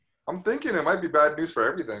I'm thinking it might be bad news for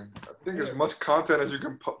everything. I think as much content as you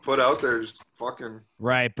can put out there is fucking.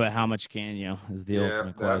 Right, but how much can you is the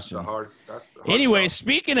ultimate question. That's the hard Anyway, stuff.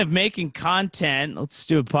 speaking of making content, let's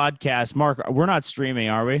do a podcast. Mark, we're not streaming,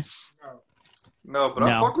 are we? No, but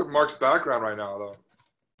I fuck with Mark's background right now, though.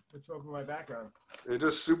 What's wrong with my background? It's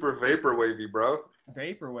just super vapor wavy, bro.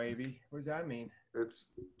 Vapor wavy? What does that mean?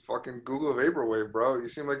 It's fucking Google Vaporwave, bro. You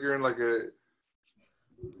seem like you're in like a.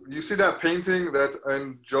 You see that painting that's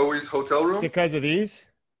in Joey's hotel room? Because of these?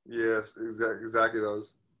 Yes, exactly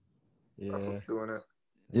those. Yeah. That's what's doing it.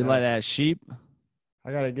 You like that sheep?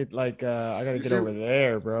 I gotta get get over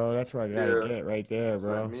there, bro. That's where I gotta get right there,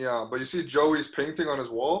 bro. Like neon. But you see Joey's painting on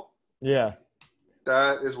his wall? Yeah.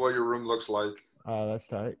 That is what your room looks like. Oh, that's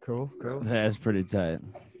tight. Cool. That's pretty tight.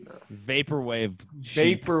 Vaporwave.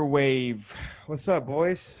 Vaporwave. What's up,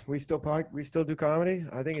 boys? We still do comedy?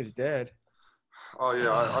 I think it's dead. Oh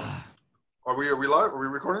yeah. Are we live? Are we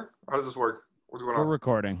recording? How does this work? What's going on? We're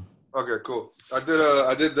recording. Okay, cool. I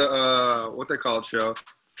did the what they call it show,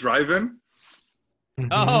 Drive-In.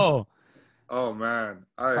 Oh. Oh man,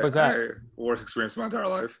 How was that? Worst experience of my entire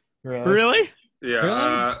life. Really? Yeah,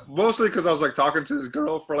 Really? mostly because I was like talking to this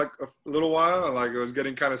girl for like a little while, and like it was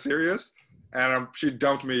getting kind of serious, and she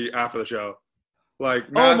dumped me after the show. Like,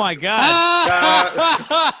 oh my god!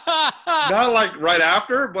 Not like right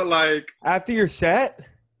after, but like after your set.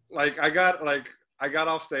 Like I got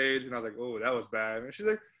off stage, and I was like, "Oh, that was bad." And she's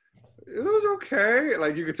like, "It was okay."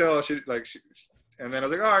 Like you could tell she, and then I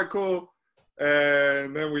was like, "All right, cool."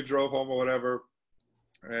 And then we drove home or whatever,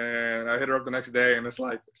 and I hit her up the next day, and it's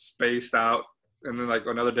like spaced out. And then like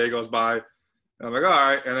another day goes by, and I'm like, all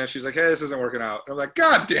right. And then she's like, hey, this isn't working out. And I'm like,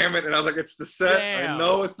 God damn it. And I was like, it's the set. Damn. I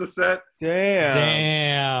know it's the set.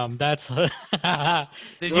 Damn. That's.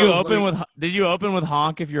 Did you open with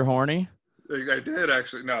honk if you're horny? I did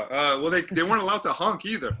actually. No. Well, they weren't allowed to honk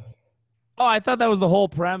either. Oh, I thought that was the whole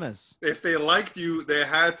premise. If they liked you, they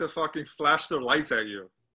had to fucking flash their lights at you.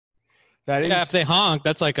 That is. Yeah, if they honk,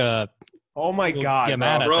 that's like a. Oh my god, get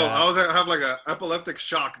mad at bro! that. I was have like an epileptic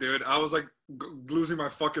shock, dude. I was like losing my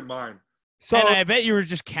fucking mind. So, and I bet you were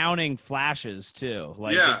just counting flashes too.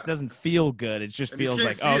 Like it doesn't feel good. It just feels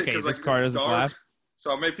like this car doesn't flash.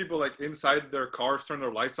 So I made people like inside their cars turn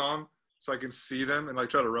their lights on so I can see them and like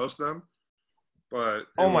try to roast them. But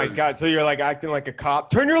my god! So you're like acting like a cop.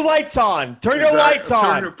 Turn your lights on. Turn your lights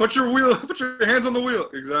on. Put your hands on the wheel.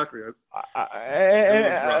 Exactly.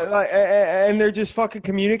 And they're just fucking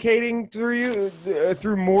communicating through you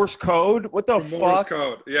through Morse code. What the fuck? Morse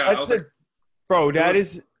code. Yeah.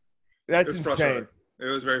 That's insane. It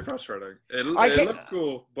was very frustrating. It looked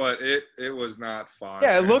cool, but it was not fun.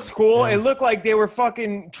 Yeah, it looked cool. Yeah. It looked like they were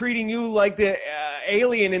fucking treating you like the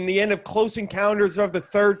alien in the end of Close Encounters of the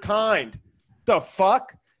Third Kind. The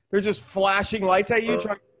fuck? They're just flashing lights at you.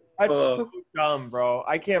 That's so dumb, bro.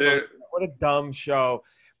 I can't believe that. What a dumb show.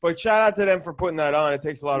 But shout out to them for putting that on. It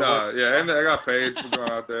takes a lot of work. Yeah, and I got paid for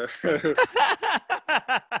going out there.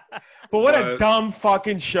 But what a dumb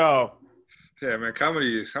fucking show. Yeah, man,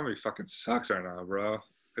 comedy fucking sucks right now, bro.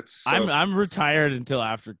 I'm retired until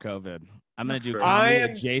after COVID. I'm gonna do comedy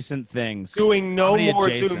adjacent things. Doing no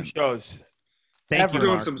more Zoom shows. We're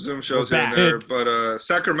doing some Zoom shows here and there, but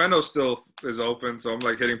Sacramento still is open, so I'm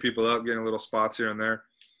like hitting people up, getting little spots here and there.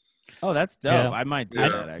 Oh, that's dope. Yeah. I might do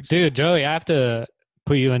that actually. Dude, Joey, I have to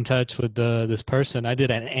put you in touch with this person. I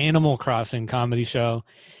did an Animal Crossing comedy show,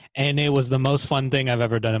 and it was the most fun thing I've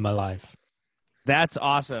ever done in my life. That's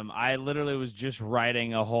awesome. I literally was just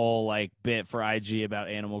writing a whole bit for IG about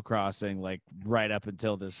Animal Crossing right up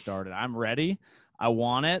until this started. I'm ready. I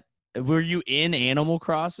want it. Were you in Animal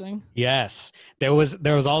Crossing? Yes. There was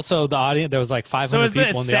also the audience. There was 500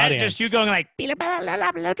 people in the audience. Just you going No.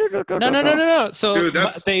 So dude,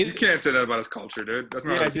 you can't say that about his culture, dude. That's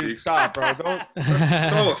not how he speaks. Stop, bro. Don't.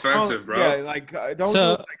 That's so offensive, bro. Yeah, don't do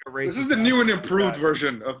it like a racist. This is the new and improved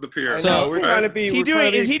version of the PR. So we're trying to be. Is he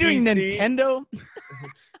doing Nintendo?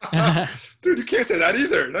 Dude, you can't say that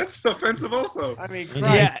either. That's offensive also. I mean,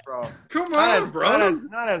 Christ, bro. Come on, bro.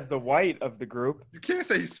 Not as the white of the group. You can't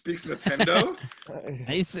say he speaks Nintendo.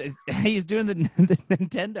 He's doing the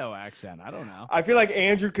Nintendo accent. I don't know. I feel like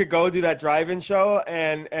Andrew could go do that drive-in show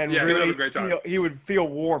and really have a great time. He would feel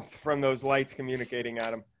warmth from those lights communicating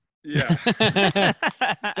at him. Yeah.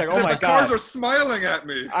 It's like, oh my God. The cars are smiling at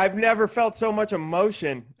me. I've never felt so much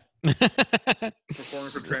emotion.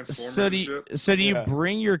 Performing for Transformers. So do you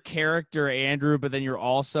bring your character Andrew, but then you're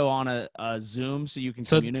also on a Zoom so you can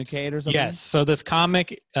communicate or something? Yes. So this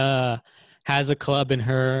comic has a club in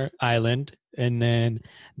her island, and then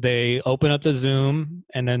they open up the Zoom,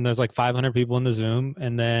 and then there's 500 people in the Zoom,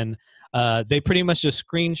 and then they pretty much just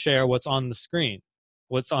screen share what's on the screen.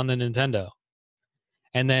 what's on the Nintendo.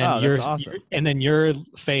 And then Oh, that's awesome. your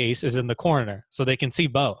face is in the corner, so they can see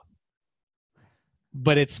both.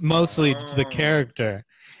 But it's mostly the character.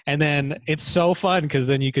 And then it's so fun because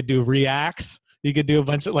then you could do reacts. You could do a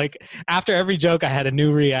bunch of, like, after every joke I had a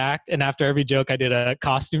new react, and after every joke I did a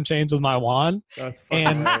costume change with my wand. That's fucking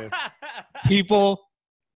And hilarious. people,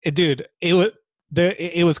 dude,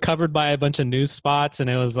 it was covered by a bunch of news spots, and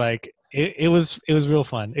it was like it was real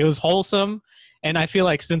fun. It was wholesome, and I feel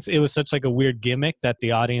like since it was such like a weird gimmick that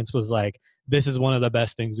the audience was like, this is one of the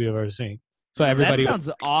best things we've ever seen. So everybody, that sounds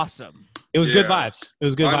awesome. it was good Yeah. vibes. It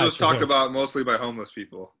was good Mine vibes. was for talked sure. about mostly by homeless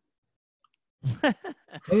people.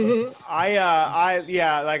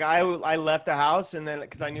 I left the house, and then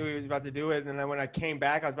because I knew he was about to do it, and then when I came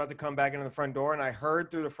back, I was about to come back into the front door, and I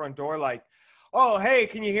heard through the front door like, "Oh, hey,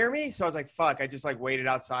 can you hear me?" So I was like, "Fuck!" I just like waited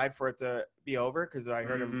outside for it to be over because I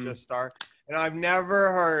heard him just start, and I've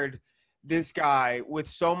never heard this guy with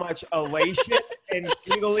so much elation and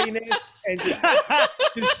giggliness and just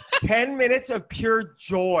 10 minutes of pure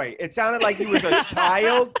joy. It sounded like he was a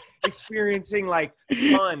child experiencing like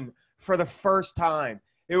fun for the first time.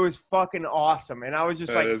 It was fucking awesome. And I was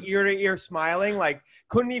just ear to ear smiling, like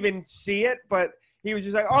couldn't even see it, but he was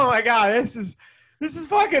just like, "Oh my God, this is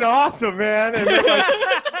fucking awesome, man." And then like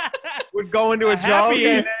would go into a joke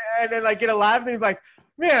and then like get a laugh, and he's like,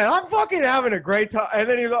 "Man, I'm fucking having a great time." And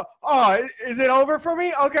then he's like, "Oh, is it over for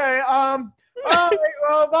me? Okay, all right,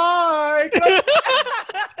 well, bye."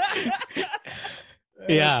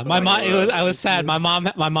 Yeah, my mom. I was sad. My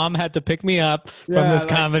mom had to pick me up from Yeah, this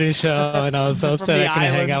like- comedy show, and I was so upset the I couldn't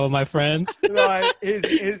hang island. out with my friends. Like,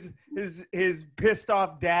 his pissed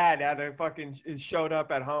off dad had a fucking showed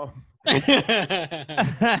up at home.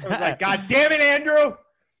 I was like, "God damn it, Andrew,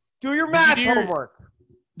 do your math do your- homework."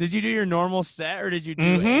 Did you do your normal set, or did you do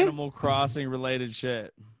Animal Crossing related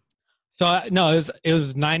shit? So no, it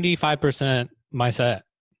was 95% my set,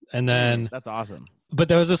 and then That's awesome. but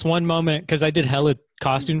there was this one moment because I did hella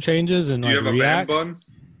costume changes and Do you like have a man reacts. bun?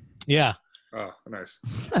 Yeah, Oh, nice.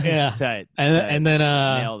 yeah. Tight. And then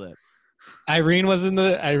Nailed it. Irene was in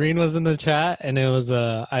the chat, and it was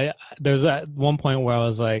there's at one point where I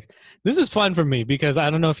was like, this is fun for me because I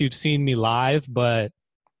don't know if you've seen me live, but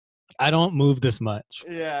I don't move this much.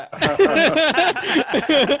 Yeah.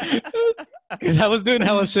 'Cause I was doing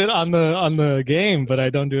hella shit on the game, but I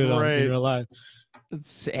don't do it Right. in real life.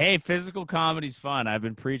 Hey, physical comedy's fun. I've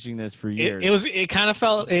been preaching this for years. It kind of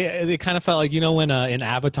felt like, you know, when in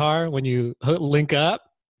Avatar when you link up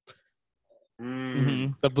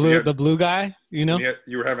Mhm. the blue Yeah. the blue guy, you know.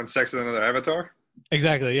 You were having sex with another avatar?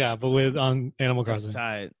 Exactly, yeah, but with on Animal That's Crossing.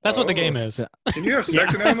 tight. That's what the Oh. game is. Can you have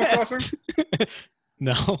sex in Animal Crossing?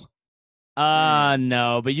 No.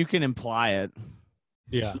 No, but you can imply it.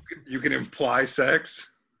 Yeah. You can imply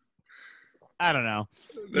sex? I don't know.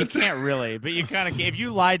 You That's, can't really, but you kind of can. If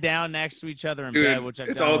you lie down next to each other in dude, bed, which I've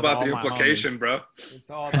it's done all with about the my implication, homies. bro. It's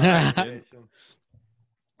all about education.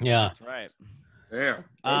 Yeah. That's right. Damn.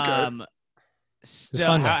 Okay. So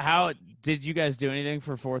fun, though. how did you guys do anything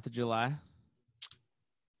for 4th of July?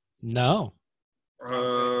 No.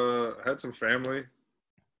 Had some family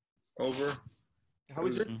over. How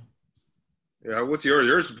was your? Yeah, what's yours?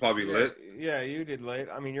 Yours is probably lit. Yeah, you did late.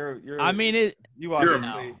 I mean, you're. I mean, it. You You're-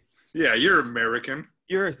 obviously. Yeah, you're American.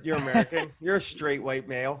 You're American. You're a straight white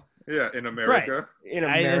male Yeah, in America. in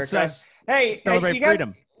I, America. it's just Hey, celebrate you guys,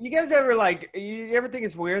 freedom. you guys ever you ever think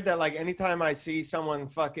it's weird that like anytime I see someone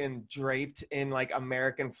fucking draped in like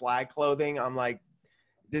American flag clothing, I'm like,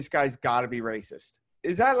 this guy's got to be racist.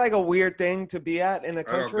 Is that like a weird thing to be at in a I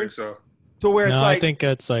don't country? think so. To where it's No, like, I think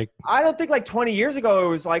it's like, I don't think like 20 years ago it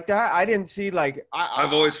was like that. I didn't see like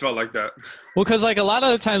I've always felt like that. well, because like a lot of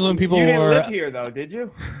the times when people you didn't were live here though, did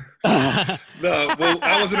you? No, well,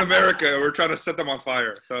 I was in America. We were trying to set them on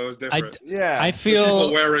fire, so it was different. Yeah. I People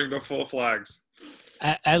feel wearing the full flags.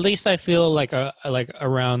 at least I feel like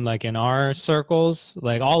around like in our circles,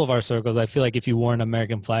 like all of our circles, I feel like if you wore an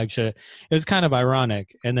American flag shirt, it was kind of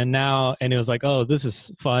ironic. And then now, and it was like, oh, this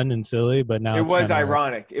is fun and silly, but now it was kinda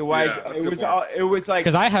ironic. It was. Yeah, that's a it good was. point. It was like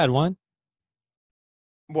because I had one.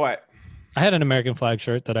 what? I had an American flag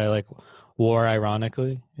shirt that I like wore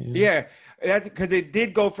ironically. you know? Yeah, that's because it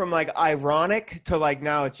did go from like ironic to like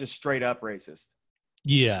now it's just straight up racist.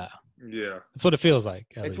 Yeah. Yeah. That's what it feels like.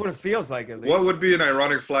 at It's least. what it feels like at least. What would be an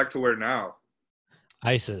ironic flag to wear now?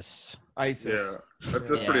 ISIS. ISIS? Yeah,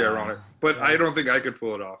 that's pretty Yeah. ironic. But I don't think I could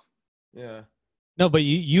pull it off. Yeah. No, but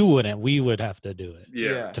you wouldn't. We would have to do it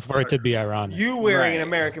Yeah, for it to be ironic. You wearing an Right.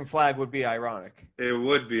 American flag would be ironic. it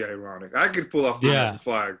would be ironic. I could pull off the Yeah. American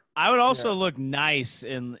flag. I would also look nice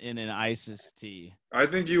in an ISIS tee. I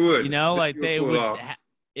think you would. You know, I like think they you pull would. it off.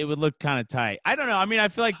 it would look kind of tight. I don't know. I mean, I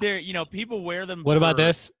feel like people wear them. What about for-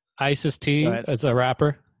 this? Isis T Go ahead. as a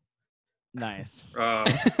rapper. Nice.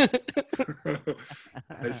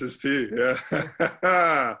 SST,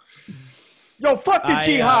 yeah. Yo, fuck the I,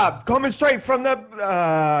 jihad. Coming straight from the.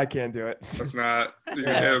 I can't do it. That's not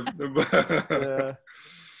Yeah. him. Yeah.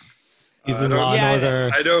 He's I in don't- Law Yeah, and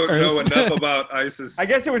Order. I don't know Or- enough about ISIS. I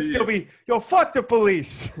guess it would still be, yo, fuck the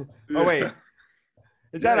police. Oh, wait.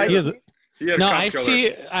 Is that Yeah, He ISIS? is, He had no, cop Ice killer.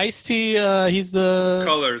 T. He's the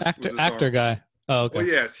Colors. actor was the song. actor guy. Oh, okay. Well,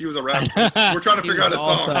 yes, he was a rapper. We're trying to He figure out was a song.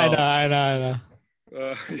 also- I know.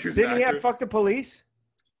 He was Didn't an he have actor. fuck the police?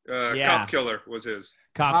 Yeah. Cop killer was his.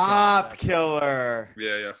 Cop killer.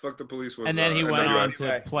 Yeah. Fuck the police was. And then he went another on actor.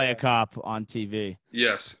 to Anyway. play a cop on TV.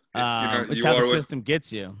 Yes. It's you how the are what- system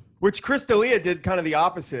gets you. Which Chris D'Elia did kind of the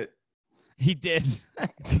opposite. He did.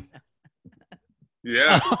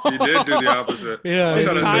 Yeah, he did do the opposite. Yeah, His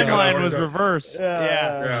His He's trying to think of timeline that was one. reversed.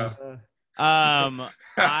 Yeah.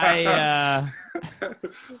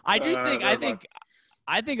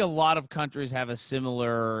 I think a lot of countries have a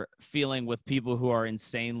similar feeling with people who are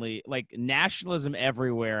insanely like nationalism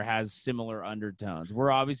everywhere has similar undertones.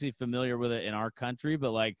 We're obviously familiar with it in our country,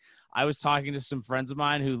 but like I was talking to some friends of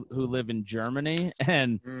mine who live in Germany,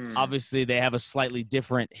 and obviously they have a slightly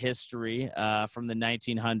different history from the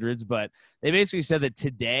 1900s, but they basically said that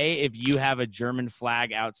today, if you have a German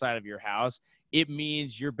flag outside of your house, it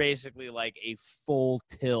means you're basically like a full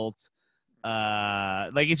tilt.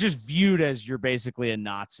 Like it's just viewed as you're basically a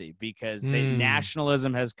Nazi because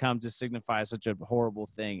nationalism has come to signify such a horrible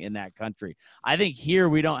thing in that country. I think here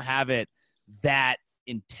we don't have it that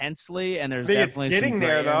intensely, and there's I think it's definitely getting some there,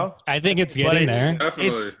 gray area. though. I think it's But getting it's- there.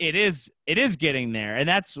 Definitely. It is getting there, and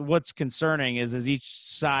that's what's concerning is as each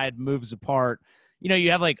side moves apart. You know,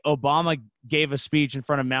 you have like Obama gave a speech in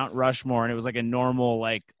front of Mount Rushmore, and it was like a normal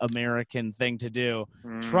like American thing to do.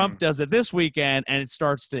 Trump does it this weekend, and it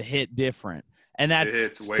starts to hit different, and that It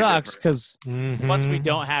hits way sucks different. because once we Mhm.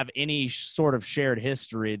 don't have any sort of shared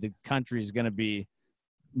history, the country's going to be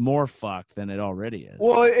more fucked than it already is.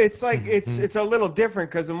 Well, it's like Mhm. it's a little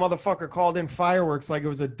different because the motherfucker called in fireworks like it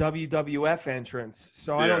was a WWF entrance.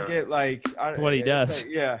 So I don't Yeah. get like What he it's does.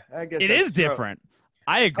 like- yeah, I guess it that's is true. different.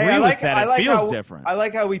 I agree Hey, I with like- that. I It like feels how- different. I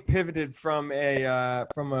like how we pivoted from a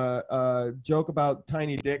joke about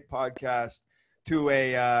tiny dick podcast to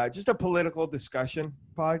a just a political discussion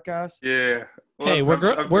podcast. Yeah. Well, Hey, we're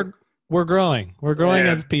growing. We're growing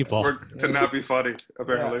Yeah. as people. we're to not be funny,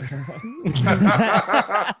 apparently.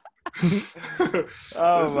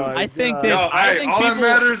 Oh This is- my I think God. that- Yo, I hey, think all that people-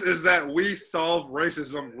 matters is that we solve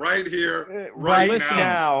racism right here, right right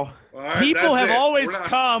now. All right, People that's have it. always We're not-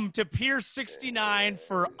 come to Pier 69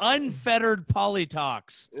 for unfettered poly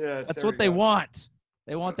talks. Yes, That's there what we they go. want.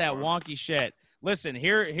 They want That's that fine. wonky shit. Listen,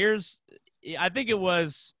 here's I think it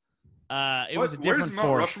was it was a Where's different Mount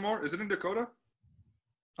force. Rushmore? Is it in Dakota?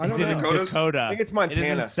 I Is don't it in know. Dakotas? Dakota? I think it's It is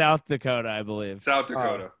Montana. in South Dakota, I believe. South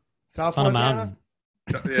Dakota. South It's on a Montana. mountain.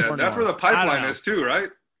 Yeah, Or that's where the north. I don't pipeline know. is too, right?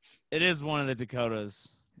 It is one of the Dakotas.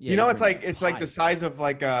 Yeah, You know, you're it's like right. it's like the size of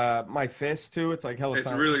like my fist too. It's like hella It's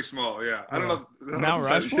tiny. really small. Yeah, I don't know. I don't Mount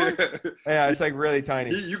know if it's- Rushmore? Yeah, it's like really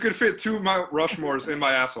tiny. You could fit 2 Mount Rushmores in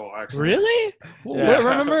my asshole, actually. Really? Yeah.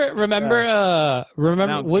 Remember?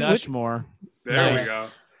 Mount Which, Gushmore. There Nice. we go.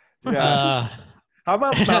 Yeah. How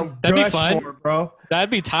about Mount That'd be fun. Rushmore, bro? that'd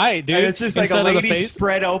be tight, dude. And it's just like a Instead of the lady face.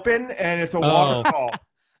 spread open, and it's a Oh. waterfall.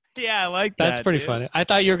 Yeah, I like that. That's pretty dude. funny. I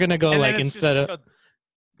thought you were gonna go And like then it's instead just- of.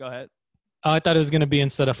 Go ahead. Oh, I thought it was gonna be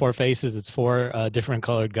instead of 4 faces, it's 4 different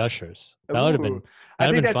colored gushers. That would have been. Ooh. I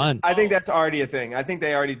That'd think have been that's fun. I think that's already a thing. I think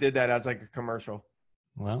they already did that as like a commercial.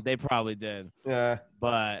 Well, They probably did. Yeah.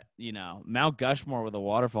 But, you know, Mount Gushmore with a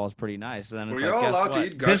waterfall is pretty nice. And then it's Were like, y'all guess allowed to what?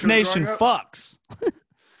 eat This gushers nation growing up? fucks.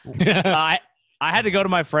 I had to go to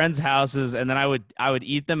my friends' houses, and then I would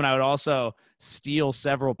eat them, and I would also steal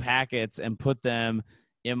several packets and put them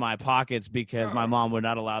in my pockets because my Oh. mom would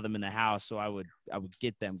not allow them in the house. So I would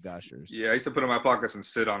get them gushers. Yeah, I used to put them in my pockets and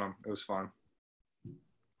sit on them. It was fun.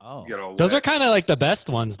 Oh, Get all those are wet. kind of like the best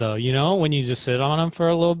ones, though. You know, when you just sit on them for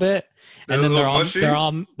a little bit, They're and a then little mushy?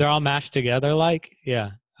 they're all mashed together. Like,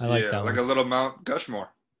 yeah, I like yeah, that like one. a little Mount Gushmore.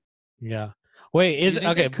 Yeah. Wait, is it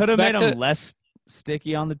okay? Could have back made to- them less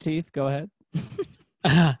sticky on the teeth. Go ahead.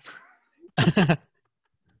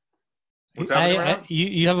 What's happening right now?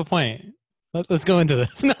 you have a point. Let's go into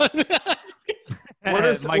this. No, What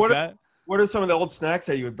is- Mike what- Bet. What are some of the old snacks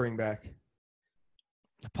that you would bring back?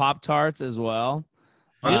 Pop Tarts as well.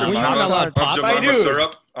 Aunt Yeah, we Jemima- not allowed Aunt Pop- I Jemima do.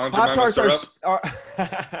 syrup. Aunt Pop Jemima Tarts syrup.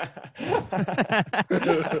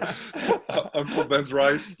 Uncle Ben's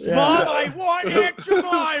rice. Yeah. Mom, I want Aunt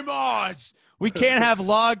Jemima's. We can't have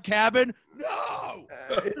log cabin. No.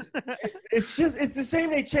 It's the same.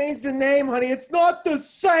 They changed the name, honey. It's not the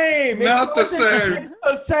same. Not the same. It's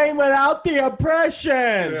the same without the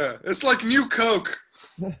oppression. Yeah, it's like New Coke.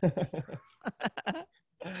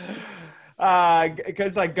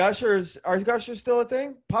 Because like Gushers, are Gushers still a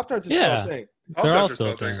thing? Pop-Tarts are still Yeah. a thing. They're all Dunkaroos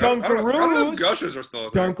still a thing. I don't know if Dunkaroos. Gushers are still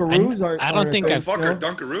a thing. Dunkaroos are. I don't think aren't I've- they Fucker,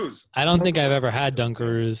 still? Dunkaroos. I don't think I've ever had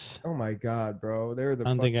Dunkaroos. Oh my god, bro! They're the. I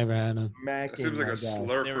don't think I've ever had them. That seems like a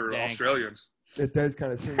slur They were for dank. Australians. It does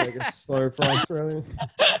kind of seem like a slur for Australians.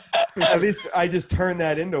 At least I just turned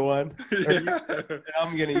that into one. Yeah. And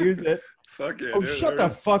I'm gonna use it. Fuck it. Oh, dude. shut the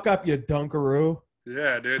fuck up, you Dunkaroo.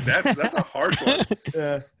 Yeah, dude, that's a harsh one.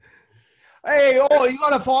 Yeah. Hey, oh, you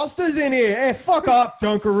got a Foster's in here. Hey, fuck up,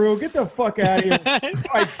 Dunkaroo. Get the fuck out of here.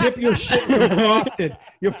 I dip your shit in frosted.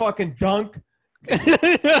 You fucking dunk.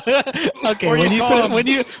 Okay, Or when you you call said, when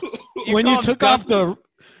you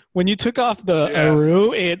took off the Yeah.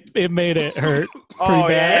 Aru, it made it hurt pretty Oh,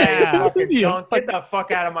 bad. yeah. Fucking You dunk. Get the fuck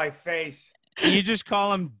out of my face. You just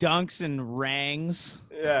call them dunks and rangs,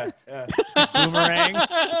 Yeah, yeah. boomerangs.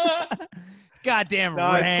 Goddamn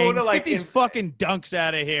No, it's rangs. cool to, like, Get these fucking dunks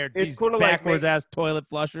out of here. It's These cool to, like, backwards ass toilet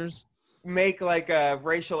flushers. Make like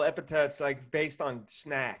racial epithets like based on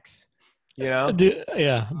snacks. You know?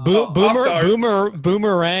 Yeah, Pop-Tarts.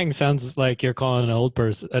 boomerang sounds like you're calling an old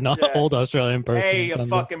person, an Yeah. old Australian person. Hey, you Sounds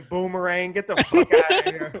fucking boomerang. Get the fuck out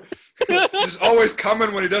of here. Just always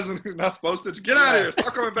coming when he doesn't, not supposed to. Get out of here.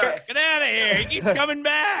 Stop coming back. Get out of here. He keeps coming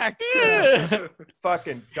back.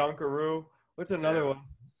 Fucking Dunkaroo. What's another one?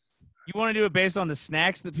 You want to do it based on the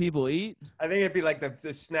snacks that people eat? I think it'd be like the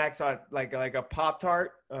snacks on like a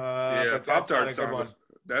Pop-Tart. Yeah, but that's not a Pop-Tart good sounds. one.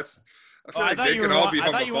 That's. I Oh, feel I like thought they you can were all wa- be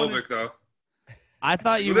I thought you wanted- homophobic, though. I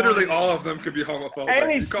thought you Literally, wanted- all of them could be homophobic.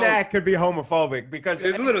 Any You call- snack could be homophobic because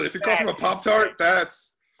literally, if you call someone a Pop-Tart,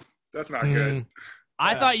 that's not good.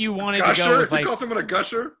 I thought you wanted to go Gusher, with if you like. call someone a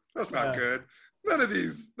gusher, that's not Yeah. good. None of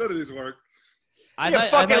these work. I you thought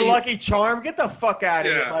fucking you- Lucky Charm. Get the fuck out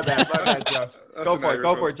of here. Yeah. My bad, Joe. That's Go the for night it. Go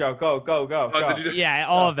you're for it, Joe. Go. Oh, Go. did you- Yeah,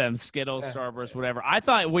 all of them. Skittles, Yeah. Starburst, whatever. I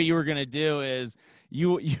thought what you were gonna do is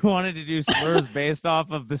you wanted to do slurs based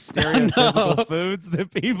off of the stereotypical No. foods that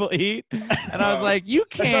people eat, and I was Oh. like, you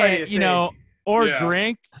That's already can't, a you know, or Yeah.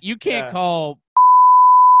 drink. You can't Yeah. call.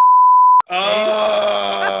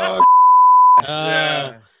 Oh,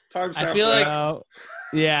 Yeah. time I feel like-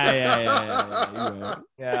 Yeah. You're right.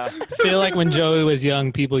 Yeah. I feel like when Joey was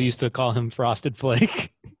young, people used to call him Frosted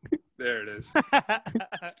Flake. there it is.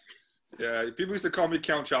 Yeah, people used to call me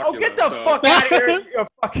Count Chocula. Oh, get the fuck out of here, you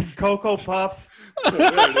fucking Cocoa Puff.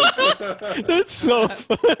 That's so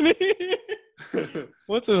funny.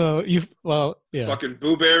 What's another? Yeah. Fucking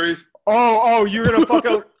Booberry. Oh, you're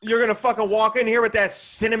gonna fucking walk in here with that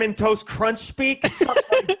cinnamon toast crunch speak? Suck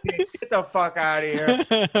my dick. Get the fuck out of here.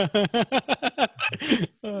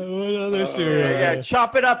 What other cereal? Yeah,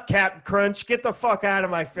 chop it up, Captain Crunch. Get the fuck out of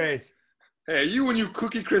my face. Hey, you and you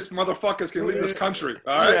Cookie Crisp motherfuckers can leave this country,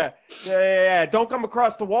 all right? Yeah. Don't come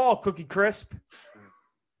across the wall, Cookie Crisp.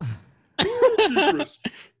 Cookie Crisp.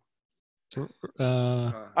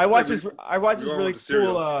 I watched Hey, this. I watched this going really with the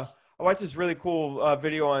cereal. cool. I watched this really cool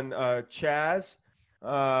video on Chaz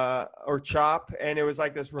or Chop, and it was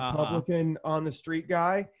like this Republican on the street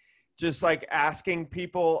guy, just like asking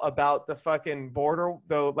people about the fucking border,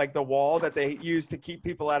 the wall that they use to keep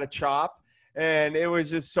people out of Chop, and it was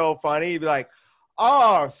just so funny. He'd be like,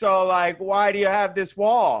 "Oh, so like, why do you have this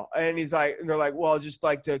wall?" And he's like, and they're like, "Well, just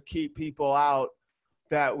like to keep people out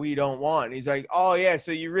that we don't want." And he's like, "Oh yeah,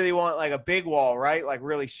 so you really want like a big wall, right? Like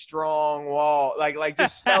really strong wall, like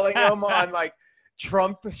just selling them on like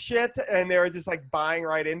Trump shit." And they were just like buying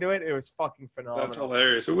right into it. It was fucking That's phenomenal.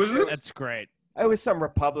 hilarious. Who was this? That's great. It was some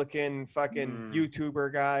Republican fucking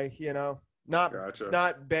YouTuber guy, you know, Gotcha.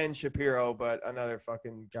 not Ben Shapiro, but another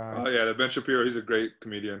fucking guy. Oh, yeah, the Ben Shapiro. He's a great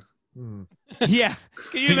comedian. Yeah.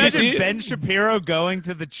 Can you Did you imagine see- Ben Shapiro going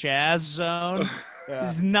to the Chaz zone? Yeah.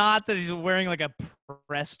 It's not that he's wearing like a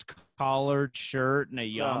pressed collared shirt and a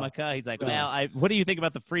yarmulke. He's like, well, what do you think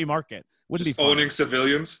about the free market? Wouldn't Just be funny. owning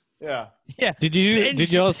civilians. Yeah. Yeah. Did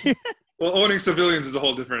you also Well, owning civilians is a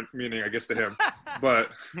whole different meaning, I guess, to him.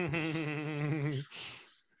 But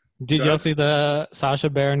Did y'all see the Sacha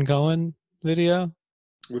Baron Cohen video?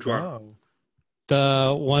 which one? Oh.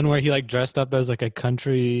 The one where he like dressed up as like a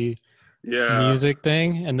country Yeah. music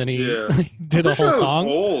thing, and then he Yeah. did a Pretty sure whole it was song.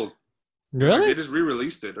 old. Like, Really? they just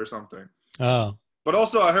re-released it or something. Oh, But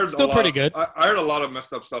also, I heard Still a lot pretty of- good. I heard a lot of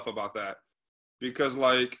messed up stuff about that because,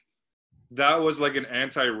 like, that was like an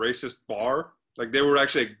anti-racist bar. Like, they were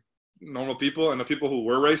actually normal people, and the people who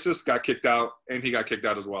were racist got kicked out, and he got kicked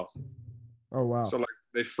out as well. Oh wow. So, like,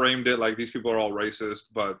 they framed it like these people are all racist,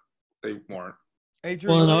 but they weren't. Hey,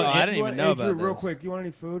 Drew, Well, you no, want- I didn't you even want- know hey, about Drew, real this. quick, you want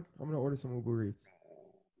any food? I'm gonna order some Uber Eats.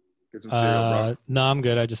 Get some cereal, bro. No, I'm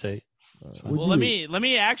good. I just ate What'd Well, you let eat?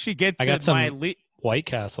 me actually get I to got some- my White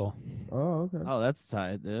Castle. Oh, okay. Oh, that's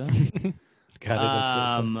tight, dude. Got it. That's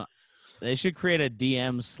so cool. They should create a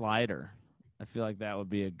DM slider. I feel like that would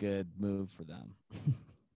be a good move for them.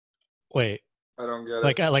 Wait, I don't get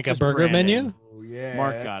it. like a Just burger branding. menu? Oh, yeah.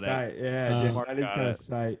 Mark that's got it. tight. Yeah, Uh, Mark that is got kind it. of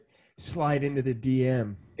sight. Slide into the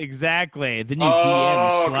DM. Exactly. The new Oh, DM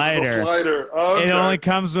 'cause slider. it's a slider. Okay. It only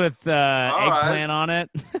comes with right. eggplant on it,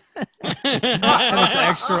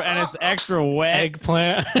 and it's extra wet,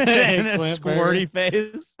 Eggplant. and a Eggplant burger. squirty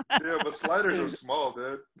face. Yeah, but sliders are small,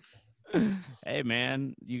 dude. Hey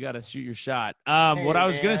man, you got to shoot your shot. Hey, What I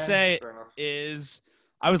was gonna man. say Fair enough. is,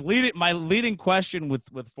 I was my leading question with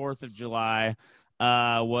 4th of July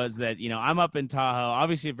was that, you know, I'm up in Tahoe,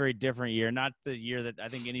 obviously a very different year, not the year that I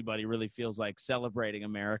think anybody really feels like celebrating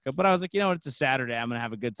America, but I was like, you know what, it's a Saturday, I'm gonna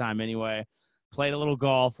have a good time anyway. Played a little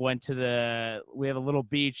golf, we have a little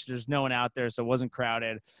beach, there's no one out there, so it wasn't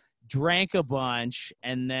crowded. Drank a bunch,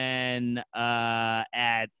 and then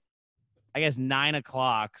at I guess 9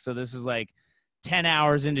 o'clock, so this is like 10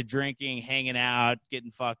 hours into drinking, hanging out, getting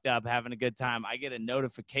fucked up, having a good time, I get a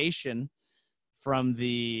notification from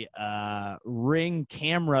the Ring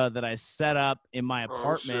camera that I set up in my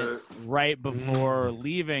apartment right before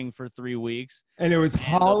leaving for 3 weeks. And it was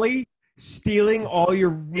Holly stealing all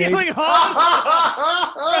your Feeling home.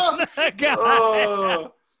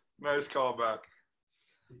 Oh, nice callback.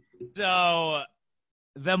 So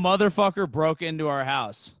the motherfucker broke into our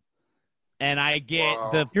house, and I get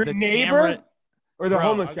Wow. Your the neighbor camera, or the Bro,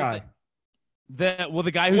 homeless I'll guy? get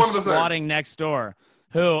the guy One who's of the same. squatting next door.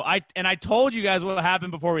 Who I told you guys what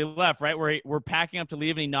happened before we left, right? Where we're packing up to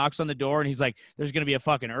leave, and he knocks on the door, and he's like, "There's gonna be a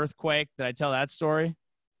fucking earthquake." Did I tell that story?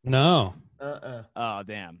 No. Oh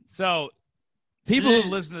damn! So people who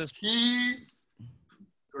listen to this,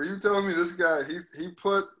 Are you telling me this guy? He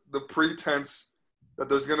put the pretense that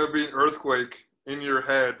there's gonna be an earthquake in your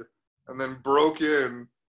head, and then broke in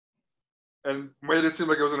and made it seem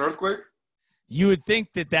like it was an earthquake. you would think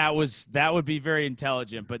that would be very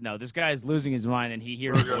intelligent, but no, this guy is losing his mind, and he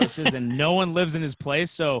hears voices, and no one lives in his place,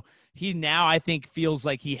 so he now I think feels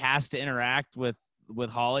like he has to interact with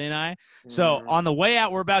Holly and I. So on the way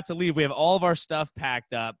out, we're about to leave. We have all of our stuff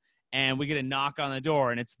packed up, and we get a knock on the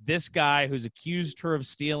door, and it's this guy who's accused her of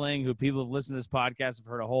stealing, who people have listened to this podcast have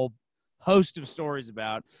heard a whole host of stories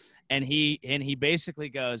about, and he basically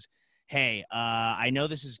goes, "Hey, I know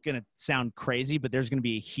this is going to sound crazy, but there's going to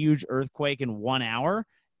be a huge earthquake in 1 hour,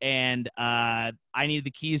 and I need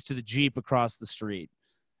the keys to the Jeep across the street."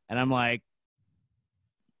 And I'm like,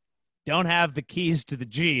 "Don't have the keys to the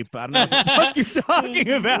Jeep. I don't know what the fuck you're talking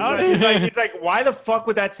about." He's like, why the fuck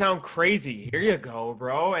would that sound crazy? Here you go,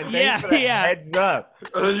 bro. And thanks for the heads up.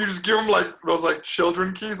 And then you just give him like those like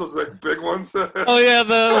children keys, those like big ones. Oh yeah,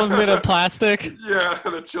 the ones made of plastic. Yeah,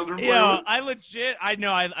 the children play Yo, with. I legit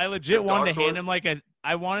The wanted dog to hand toy? him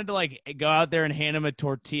I wanted to like go out there and hand him a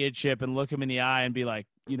tortilla chip and look him in the eye and be like,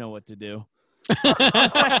 "You know what to do."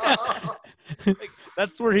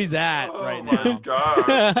 That's where he's at Oh right my now.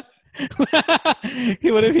 god!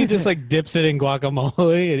 What if he just like dips it in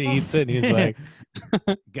guacamole and eats it? And he's like,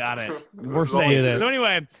 Got it. This We're is all saying good. so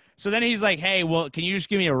anyway. So then he's like, "Hey, well, can you just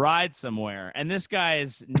give me a ride somewhere?" And this guy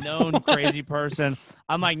is known crazy person.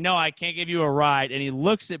 I'm like, "No, I can't give you a ride." And he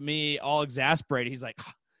looks at me all exasperated. He's like,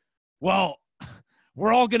 "Well,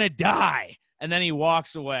 we're all gonna die." And then he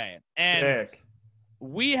walks away. And Sick.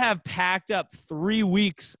 we have packed up 3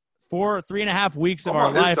 weeks, 3.5 weeks of I'm our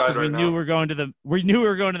on his life side because we right knew now. we were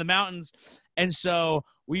going to the mountains. And so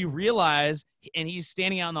we realized, and he's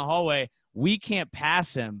standing out in the hallway, we can't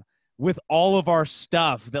pass him with all of our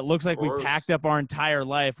stuff that looks like we course. packed up our entire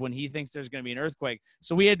life when he thinks there's going to be an earthquake.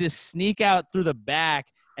 So we had to sneak out through the back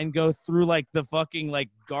and go through like the fucking like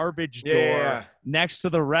garbage door Yeah. next to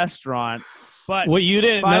the restaurant. But what you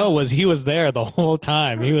didn't Five- know was he was there the whole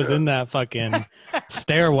time. He was in that fucking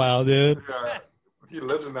stairwell, dude. Yeah, he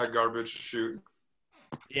lives in that garbage chute.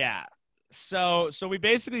 yeah. So we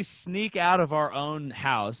basically sneak out of our own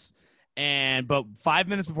house, but 5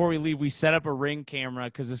 minutes before we leave, we set up a Ring camera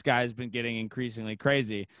because this guy's been getting increasingly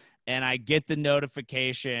crazy. And I get the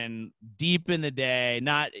notification deep in the day,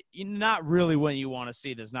 not really when you want to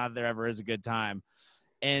see this, not that there ever is a good time.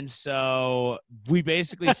 And so we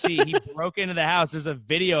basically see he broke into the house. There's a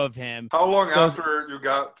video of him. How long Those- after you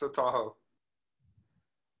got to Tahoe?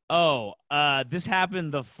 Oh, this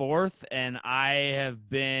happened the 4th, and I have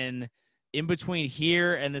been in between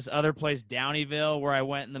here and this other place, Downeyville, where I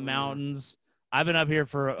went in the mountains. I've been up here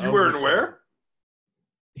for You were in where?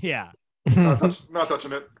 Yeah. Not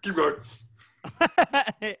touching it. Keep going.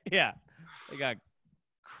 Yeah. They got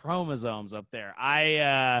chromosomes up there.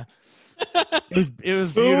 It was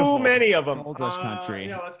beautiful. Too many of them. Gold Rush country.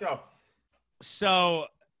 Yeah, let's go. So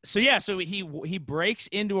he breaks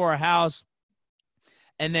into our house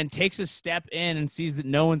and then takes a step in and sees that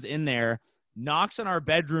no one's in there, knocks on our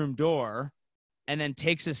bedroom door, and then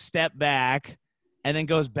takes a step back and then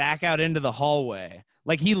goes back out into the hallway.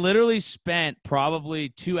 Like, he literally spent probably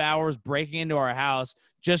 2 hours breaking into our house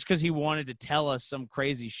just because he wanted to tell us some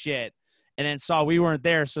crazy shit, and then saw we weren't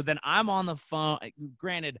there. So then I'm on the phone.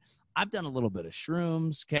 Granted, I've done a little bit of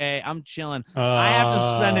shrooms, okay? I'm chilling. I have to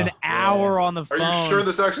spend an hour on the Are phone. you sure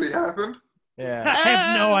this actually happened? Yeah. I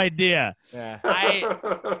have no idea. Yeah.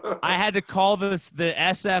 I had to call the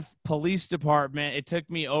SF police department. It took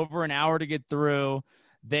me over an hour to get through.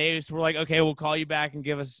 They were like, okay, we'll call you back and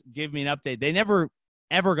give me an update. They never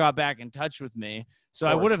ever got back in touch with me. So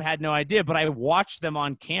I would have had no idea, but I watched them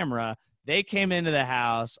on camera. They came into the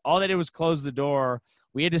house. All they did was close the door.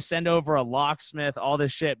 We had to send over a locksmith, all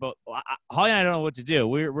this shit. But Holly and I don't know what to do.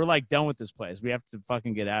 We're like done with this place. We have to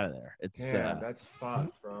fucking get out of there. It's that's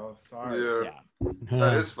fucked, bro. Sorry. Yeah,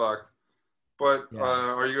 that is fucked. But Yeah.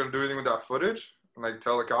 are you gonna do anything with that footage? Like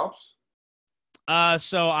tell the cops?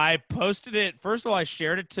 So I posted it. First of all, I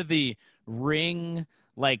shared it to the Ring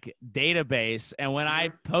like database, and when I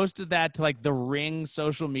posted that to like the Ring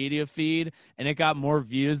social media feed, and it got more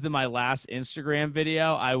views than my last Instagram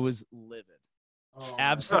video, I was livid.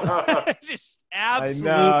 Absolutely, just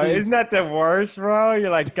absolutely. I know. Isn't that the worst, bro? You're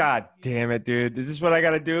like, God damn it, dude. Is this what I got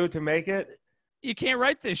to do to make it? You can't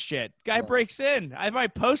write this shit. Guy breaks in. I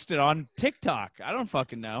might post it on TikTok. I don't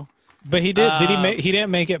fucking know. But he did. Did he make? He didn't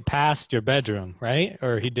make it past your bedroom, right?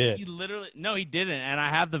 Or he did? He literally no, he didn't. And I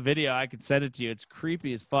have the video. I could send it to you. It's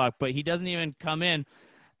creepy as fuck. But he doesn't even come in.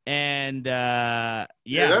 And that's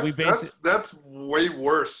way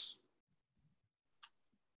worse.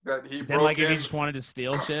 That he then broke like in. if he just wanted to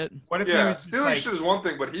steal shit. What if he Yeah, was just stealing like, shit is one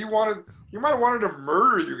thing, but he might have wanted to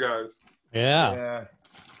murder you guys. Yeah. Yeah.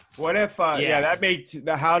 What if? How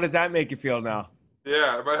does that make you feel now?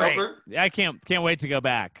 Yeah, am I Great. helping? I can't wait to go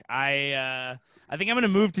back. I think I'm gonna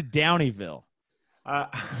move to Downeyville,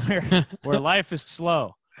 where life is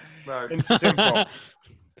slow. Nice. It's simple.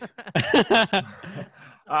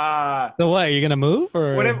 So what? Are you gonna move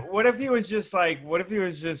or? What if he was just like? What if he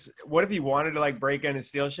wanted to like break in and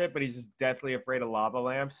steal shit, but he's just deathly afraid of lava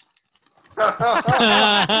lamps?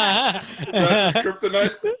 That's his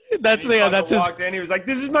kryptonite. That's He That's his. walked in. He was like,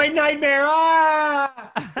 "This is my nightmare."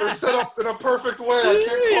 Ah! They're set up in a perfect way. I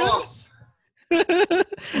can't cross.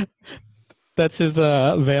 That's his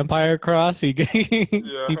vampire cross. He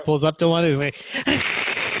he pulls up to one. He's like,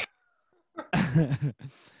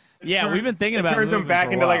 Yeah, we've been thinking about turns him moving back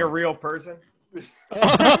for into like a while. real person.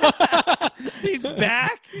 He's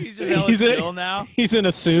back. He's just hella chill now. he's in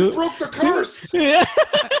a suit. Broke the curse. Yeah.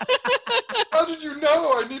 How did you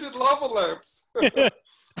know I needed lava lamps?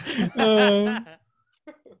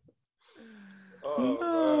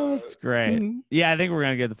 Oh, That's great. Yeah, I think we're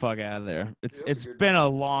gonna get the fuck out of there. that's It's a good been a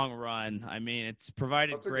long run. I mean, it's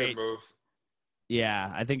provided that's a great. good move.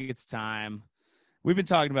 Yeah, I think it's time. We've been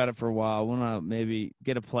talking about it for a while. We want to maybe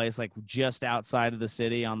get a place like just outside of the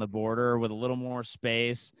city on the border with a little more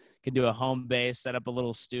space. Can do a home base, set up a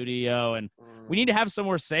little studio, and we need to have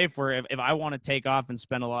somewhere safe where if I want to take off and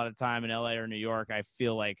spend a lot of time in LA or New York, I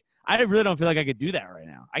really don't feel like I could do that right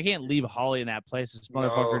now. I can't leave Holly in that place. This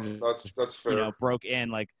motherfucker No, that's fair. broke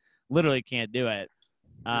in, like literally can't do it.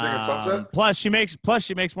 You think it's Sunset? Plus she makes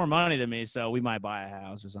more money than me, so we might buy a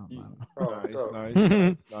house or something. I don't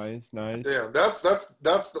know. Oh, Nice. damn,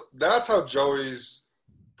 that's how Joey's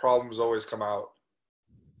problems always come out.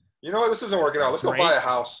 You know what? This isn't working out. Let's go Great. buy a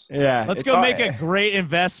house. Yeah. Let's it's go all- make a great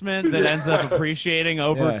investment that ends up appreciating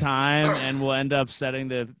over Yeah. time, and will end up setting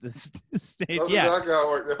the stage. That's Yeah, exactly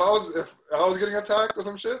how it works. If I was getting attacked or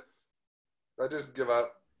some shit, I just give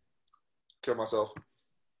up, kill myself.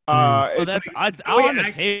 well, It's that's like I'll on the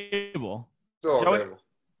Joey- table. Still on Joey- the table.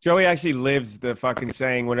 Joey actually lives the fucking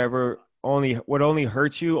saying, what only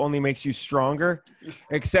hurts you only makes you stronger,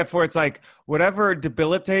 except for it's like whatever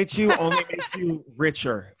debilitates you only makes you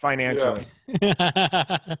richer financially.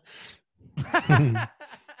 I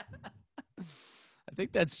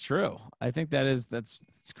think that's true. I think that's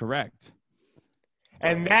correct.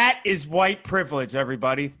 And that is white privilege,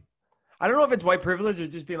 everybody. I don't know if it's white privilege or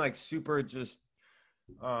just being like super just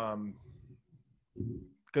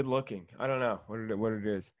good looking. I don't know what it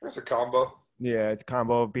is. It's a combo. Yeah, it's a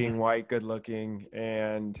combo of being white, good looking,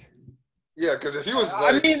 and Yeah, because if he was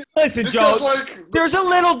like, I mean, listen, Joe, because like, there's a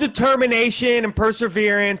little determination and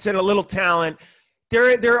perseverance and a little talent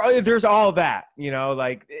there's all that, you know,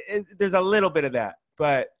 like there's a little bit of that,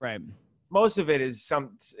 but Right. most of it is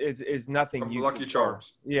nothing. Some useful. Lucky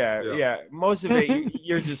Charms. Yeah. Most of it,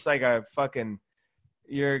 you're just like a fucking,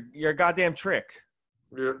 you're a goddamn trick.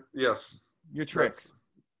 Yes. You're tricks.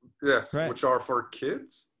 Yes, Right. which are for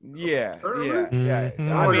kids. Yeah. Mhm.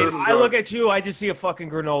 I mean, Yes. I look at you, I just see a fucking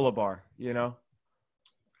granola bar, you know?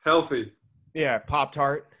 Healthy. Yeah,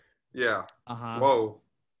 Pop-Tart. Yeah. Uh-huh. Whoa.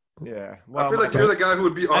 Yeah. I feel like you're the guy who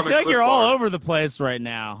would be on I the feel like Cliff you're all Bar. over the place right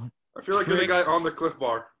now. I feel like you're the guy on the Cliff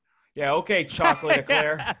Bar. Yeah, okay, chocolate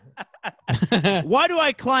eclair. Why do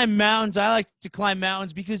I climb mountains? I like to climb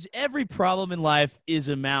mountains because every problem in life is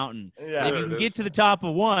a mountain. Yeah. If There you it can is. get to the top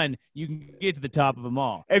of one, you can get to the top of them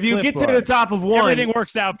all. If you Cliff get to Bar. the top of one, Everything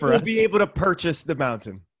works out for you'll us. be able to purchase the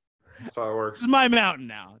mountain. That's how it works. This is my mountain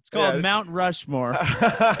now. It's called Yeah, Mount Rushmore.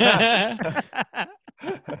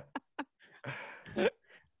 Wait,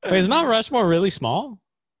 is Mount Rushmore really small?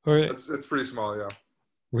 Or It's pretty small, yeah.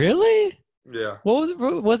 really? Yeah. What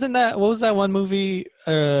was that one movie?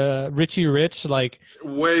 Richie Rich, like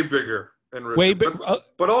Way bigger and richer. way big.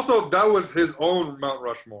 But also, that was his own Mount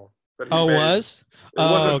Rushmore. That he Oh, made. was? It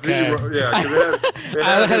wasn't okay. yeah, because it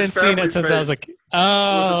I had hadn't his seen it family's since I was face. like, It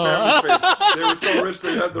was his family's face. oh, They were so rich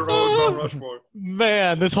they had their own Mount Rushmore.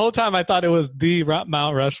 man, this whole time I thought it was the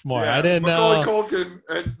Mount Rushmore. Yeah, I didn't Macaulay know. Culkin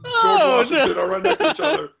and George Oh, Washington no. are right next to each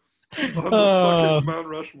other on the Oh. fucking Mount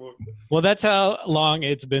Rushmore. Well, that's how long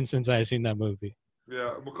it's been since I seen that movie.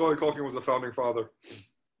 Yeah, Macaulay Culkin was the founding father.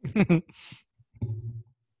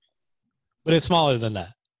 But it's smaller than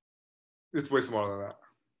that. It's way smaller than that.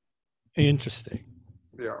 Interesting.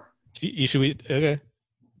 Yeah. You should be okay.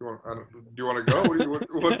 Do you want to go?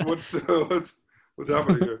 What's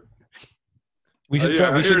happening here? We should yeah,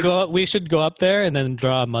 I we should hear go it's- up, we should go up there and then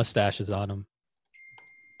draw mustaches on them.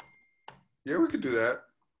 Yeah, we could do that.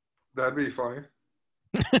 That'd be funny.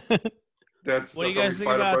 That's What do you how guys we think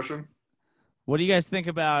fight about- oppression. What do you guys think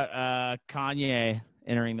about Kanye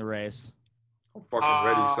entering the race? I'm fucking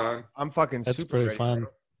ready, son. I'm fucking That's super pretty ready, fun. bro.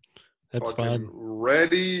 That's Fucking fun.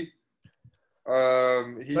 ready.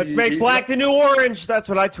 Let's make black the new orange. That's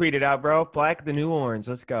what I tweeted out, bro. Black the new orange.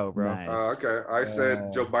 Let's go, bro. Nice. Okay, I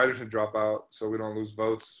said Joe Biden should drop out so we don't lose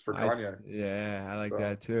votes for Kanye. Yeah, I like So-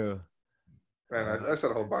 that too. Man, I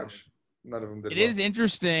said a whole bunch. None of them did. It is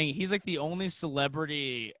interesting. He's like the only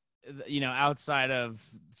celebrity, outside of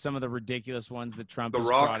some of the ridiculous ones that Trump The has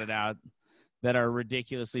Rock? trotted out that are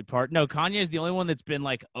ridiculously No, Kanye is the only one that's been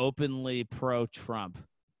like openly pro-Trump.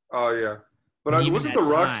 Oh yeah, but Even wasn't at The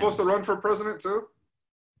Rock times. supposed to run for president too?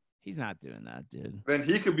 He's not doing that, dude. Then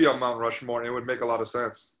he could be on Mount Rushmore, and it would make a lot of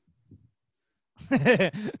sense.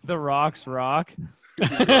 The Rock's rock.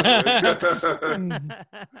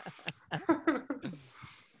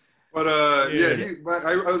 But Dude. yeah,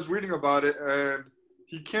 I was reading about it, and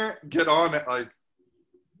he can't get on at like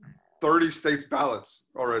 30 states ballots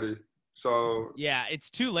already. So Yeah, it's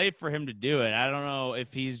too late for him to do it. I don't know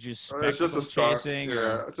if he's just it's just a spectacle stunt. chasing.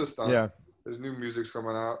 Yeah, it's a stunt. Yeah. His new music's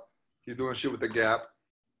coming out. He's doing shit with the Gap.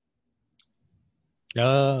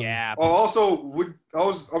 Yeah. Oh, also,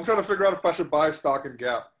 I'm trying to figure out if I should buy stock in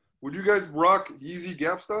Gap. Would you guys rock Yeezy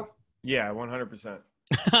Gap stuff? Yeah, 100%.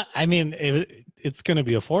 I mean, it's going to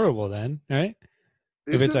be affordable then, right?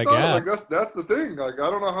 Is If it's it a though? Gap. Like that's the thing. Like I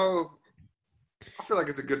don't know how. I feel like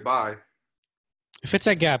it's a good buy. If it's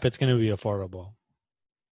at Gap, it's going to be affordable.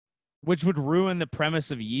 Which would ruin the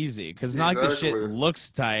premise of Yeezy because it's not like the shit Exactly. looks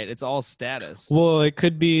tight. It's all status. Well, it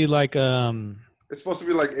could be like It's supposed to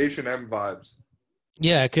be like H&M vibes.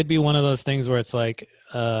 yeah, it could be one of those things where it's like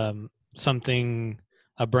something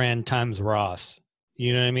a brand times Ross.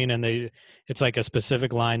 You know what I mean? And it's like a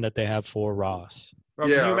specific line that they have for Ross. Bro,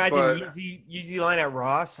 Yeah, can you imagine but- Yeezy line at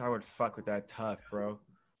Ross? I would fuck with that tough, bro.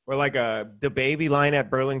 Or like the baby line at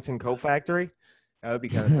Burlington Coat Factory. That would be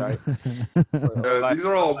kind of tight. Like- These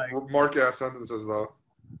are all mark ass sentences though.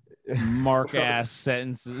 Mark ass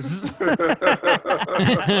sentences.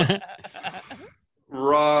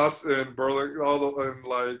 Ross and Burlington, and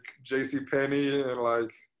like J.C. Penney and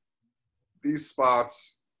like these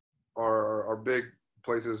spots are big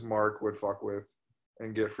places Mark would fuck with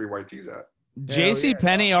and get free white tees at. JC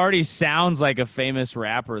Penney already sounds like a famous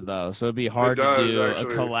rapper though, so it'd be hard It does, to do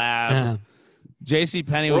actually. a collab. JC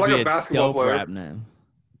Penney Or would like be a basketball dope player. rap name.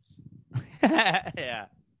 Yeah.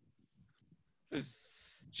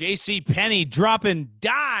 JC Penney dropping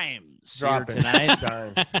dimes Dropping here tonight.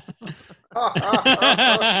 Dimes.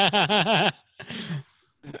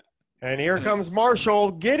 And here comes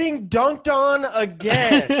Marshall getting dunked on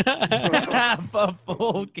again. A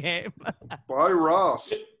full game. Buy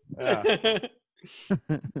Ross. Yeah.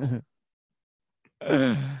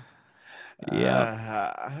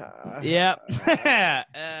 Yeah. Yep.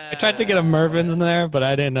 I tried to get a Mervin's in there, but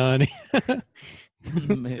I didn't know any.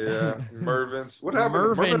 Yeah, Mervin's. What happened?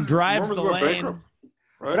 Mervin drives Mervin's the went lane. bankrupt,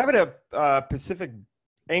 right? What happened to Pacific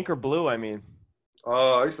Anchor Blue? I mean,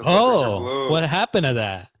 Oh, I used to fuck Anchor Oh, Blue. what happened to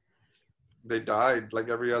that? They died like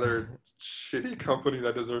every other shitty company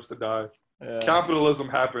that deserves to die. yeah. Capitalism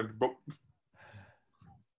happened. But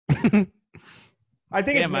I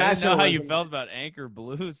think it's Damn, I didn't know how you nationalism. felt about Anchor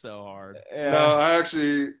Blue so hard. Yeah. no,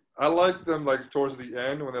 I like them like towards the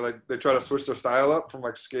end when they try to switch their style up from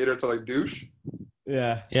like skater to like douche.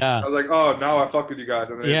 Yeah. Yeah, I was like, oh, now I fuck with you guys,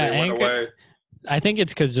 and then Yeah, they went Anchor- away. I think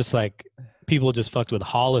it's because just like people just fucked with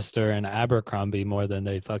Hollister and Abercrombie more than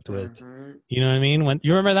they fucked with. Mhm. You know what I mean? When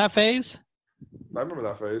you remember that phase? I remember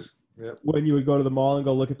that phase. Yeah. When you would go to the mall and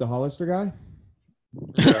go look at the Hollister guy?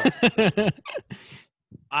 Yeah.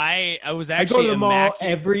 I was I actually go to the mall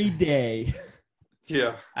immaculate- every day.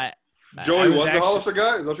 Yeah. I Joey was the actually- Hollister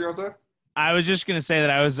guy? Is that what you're gonna say? I was just gonna say that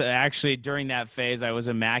I was actually during that phase I was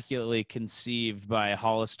immaculately conceived by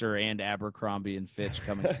Hollister and Abercrombie and Fitch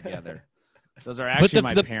coming together. Those are actually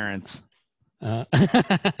my parents.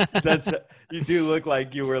 You do look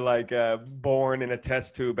like you were like born in a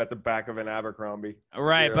test tube at the back of an Abercrombie.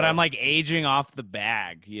 Right, but Yeah. I'm like aging off the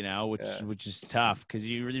bag, you know, Yeah. which is tough because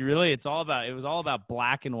you really it was all about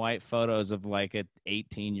black and white photos of like an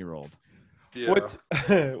 18-year-old. Yeah.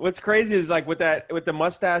 What's crazy is like with the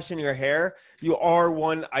mustache and your hair, you are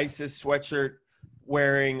one ISIS sweatshirt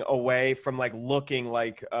wearing away from like looking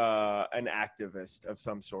like an activist of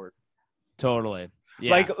some sort. Totally.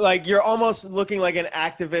 Yeah. Like you're almost looking like an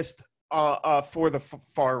activist for the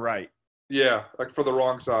far right. Yeah, like for the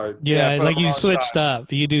wrong side. Yeah, for like the you wrong switched side.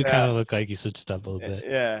 up. You do Yeah. kind of look like you switched up a little bit.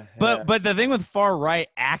 Yeah. But the thing with far right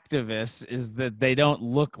activists is that they don't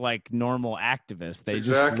look like normal activists. They just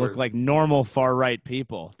Exactly. look like normal far right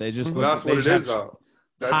people. They just look. That's they what it just is, have though.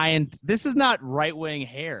 That's, High and this is not right wing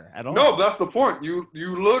hair at all. no, that's the point. You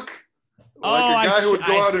look like Oh, a guy who would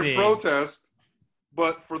go I out see. and protest,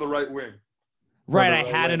 but for the right wing. right. the I right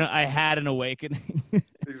had way. I had an awakening.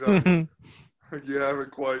 Exactly. You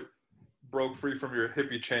haven't quite broke free from your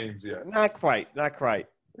hippie chains yet. not quite.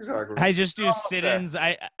 Exactly. I just do Almost sit-ins.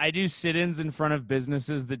 I do sit-ins in front of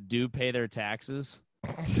businesses that do pay their taxes.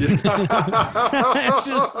 it's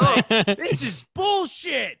just like- This is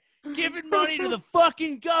bullshit. Giving money to the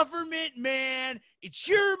fucking government, man. It's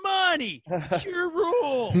your money. It's your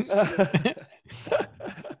rules.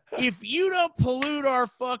 If you don't pollute our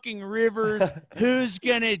fucking rivers, who's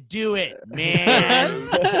gonna do it, man?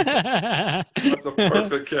 That's a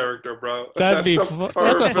perfect character, bro. That'd be That's a that's a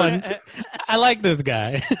perfect- fun. I like this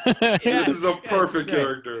guy. This is a perfect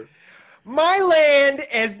character. My land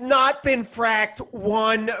has not been fracked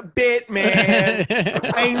one bit, man.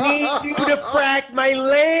 I need you to frack my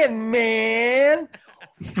land, man.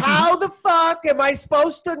 How the fuck am I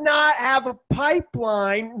supposed to not have a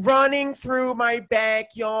pipeline running through my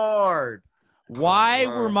backyard? Why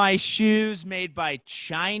Wow. were my shoes made by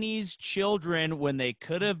Chinese children when they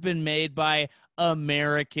could have been made by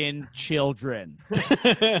American children?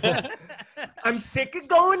 I'm sick of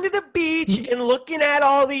going to the beach and looking at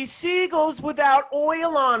all these seagulls without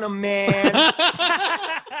oil on them, man.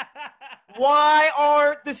 Why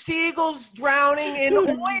aren't the seagulls drowning in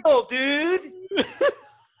oil, dude?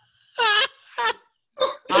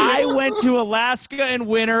 I went to Alaska in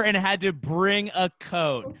winter and had to bring a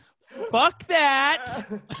coat. Fuck that.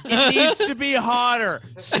 It needs to be hotter.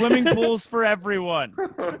 Swimming pools for everyone.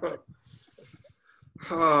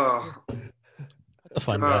 Oh, a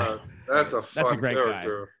fun guy. God. That's a fun great guy.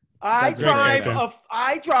 character. I That's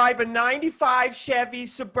very drive a 95 Chevy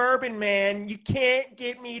Suburban, man. You can't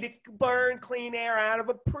get me to burn clean air out of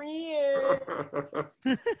a Prius.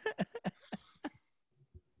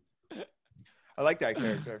 I like that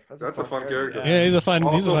character. That's a fun character. Yeah, he's a fun.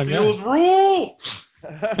 He's a Also, fun guy. fuels rule.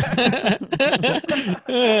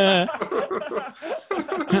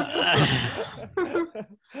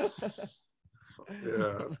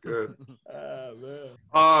 Yeah, that's good.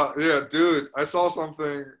 Yeah, dude, I saw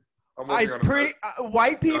something. I'm working on it.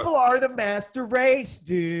 White people are the master race,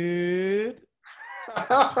 dude.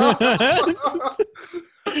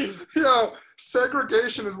 Yo,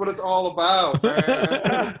 segregation is what it's all about,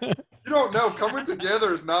 man. You don't know. Coming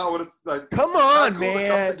together is not what it's like. Come It's on, not cool to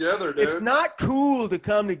man. come together, dude. It's not cool to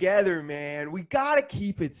come together, man. We gotta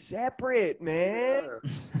keep it separate, man. Yeah.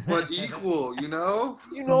 But equal, you know?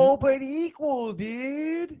 You know, but equal,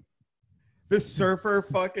 dude. The surfer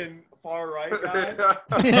fucking far right guy.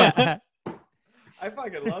 Yeah, I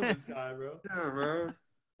fucking love this guy, bro.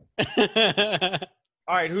 man.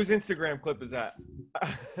 All right, whose Instagram clip is that?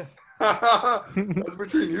 That's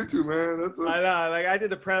between you two, man. That's I know, like I did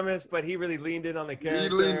the premise, but he really leaned in on the character. he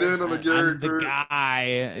leaned in on the I'm character. the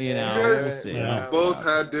guy, you know. You guys we'll see. Yeah. Both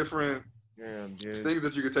had different Damn, dude. things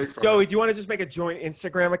that you could take from Joey, it. do you want to just make a joint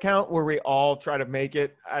Instagram account where we all try to make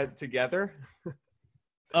it together?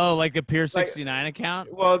 Oh, like the Pier 69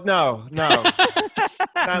 account? Well, no, not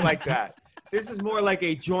like that. This is more like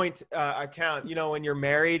a joint account. You know, when you're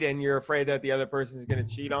married and you're afraid that the other person is going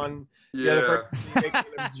to cheat on the other Yeah. person, you make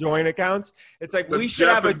them joint accounts. It's like The we should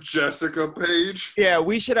Jeff have a and Jessica page. yeah,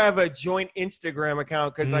 we should have a joint Instagram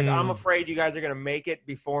account because like I'm Mm. afraid you guys are going to make it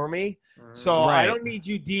before me. So Right. I don't need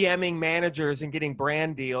you DMing managers and getting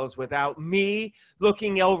brand deals without me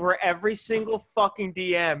looking over every single fucking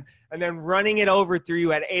DM and then running it over through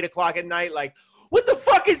you at 8:00 at night. Like, what the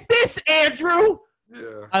fuck is this, Andrew?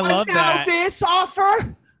 Yeah. I love now that. this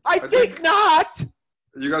offer? I think think- not.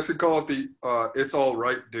 You guys could call it the "It's All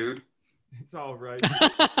Right, Dude." It's all right.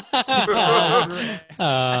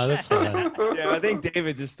 That's fun. Yeah, I think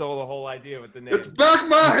David just stole the whole idea with the name. It's back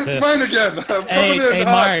mine. It's mine again. I'm Hey, coming in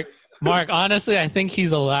hey, hot. Mark. Honestly, I think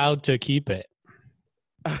he's allowed to keep it.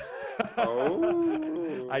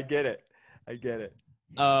 Oh. I get it.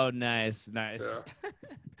 Oh, nice. Yeah.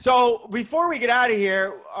 So before we get out of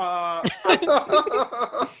here,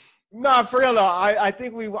 no, for real though, I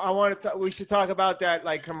think we should talk about that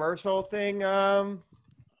like commercial thing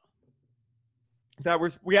that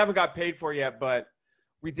we haven't got paid for yet, but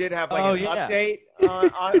we did have like Oh, an yeah. update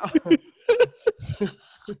on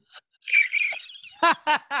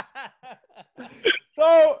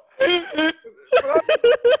so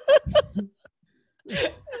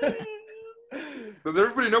Does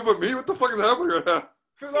everybody know but me? What the fuck is happening right now?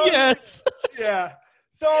 for those, Yes. yeah.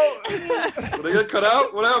 So Did they get cut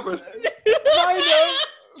out? What happened? kind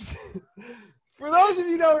of. For those of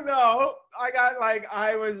you who don't know, I got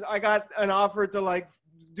an offer to like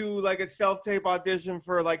do like a self-tape audition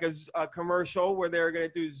for like a commercial where they were gonna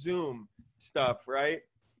do Zoom stuff, right?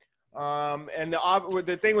 And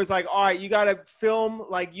the thing was like, all right, you gotta film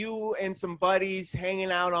like you and some buddies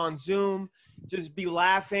hanging out on Zoom, just be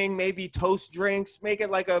laughing, maybe toast drinks, make it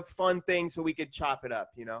like a fun thing so we could chop it up,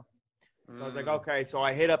 you know? So I was like, okay. So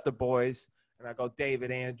I hit up the boys and I go,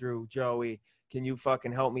 David, Andrew, Joey, can you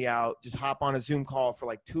fucking help me out? Just hop on a Zoom call for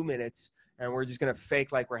like 2 minutes and we're just going to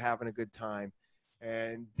fake like we're having a good time.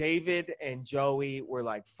 And David and Joey were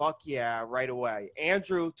like, fuck yeah, right away.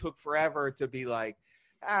 Andrew took forever to be like,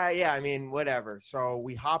 yeah, I mean, whatever. So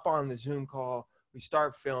we hop on the Zoom call. We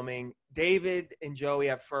start filming. David and Joey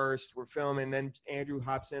at first, we're filming. Then Andrew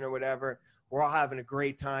hops in or whatever. We're all having a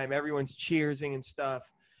great time. Everyone's cheersing and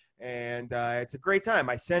stuff. And it's a great time.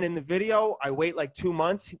 I send in the video. I wait like 2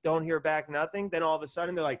 months. Don't hear back nothing. Then all of a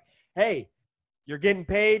sudden they're like, hey, you're getting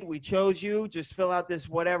paid. We chose you. Just fill out this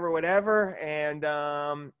whatever, and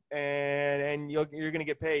you're going to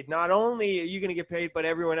get paid. Not only are you going to get paid, but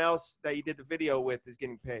everyone else that you did the video with is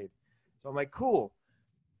getting paid. So I'm like, cool.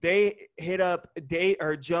 They hit up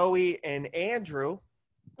Joey and Andrew.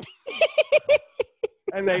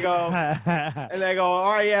 And they go,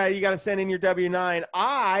 all right, yeah, you got to send in your W-9.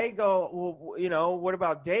 I go, well, you know, what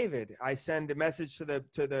about David? I send a message to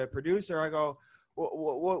the producer. I go,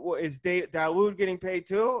 what is Dawood getting paid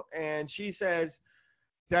too? And she says,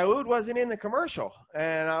 Dawood wasn't in the commercial.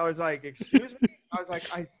 And I was like, excuse me? I was like,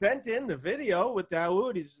 I sent in the video with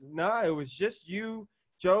Dawood. It was just you,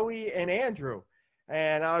 Joey, and Andrew.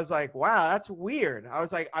 And I was like, wow, that's weird. I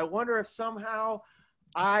was like, I wonder if somehow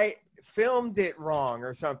I filmed it wrong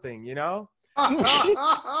or something, you know?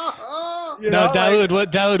 Dawood,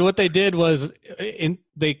 what they did was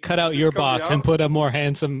they cut out your Cut me box and out? put a more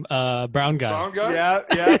handsome brown guy. Brown guy?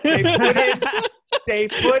 Yeah. They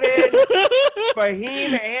put in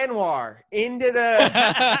Fahim Anwar into the.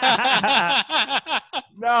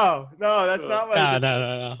 No, that's not what.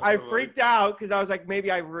 No. I freaked out because I was like, maybe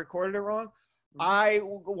I recorded it wrong. I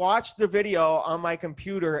watched the video on my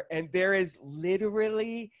computer, and there is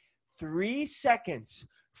literally 3 seconds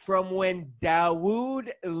from when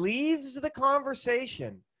Dawood leaves the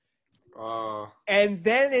conversation. And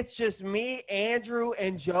then it's just me, Andrew,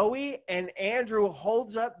 and Joey. And Andrew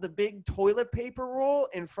holds up the big toilet paper roll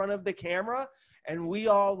in front of the camera, and we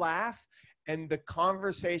all laugh, and the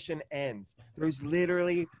conversation ends. There's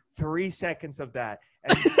literally 3 seconds of that.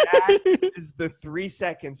 And that is the 3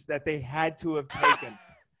 seconds that they had to have taken.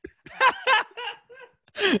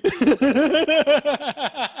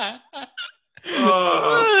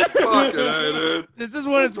 Fucking A, dude. This is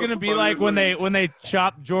what it's What the gonna be fuck like is when this? they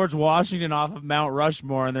chop George Washington off of Mount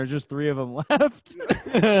Rushmore and there's just 3 of them left.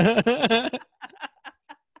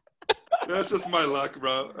 That's just my luck,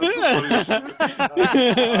 bro. That's the funniest shit.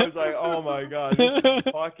 I was like, oh my god, this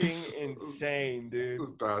is fucking insane,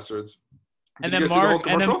 dude. Bastards. And Did then you guys see the whole Mark-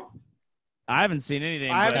 and then- commercial? I haven't seen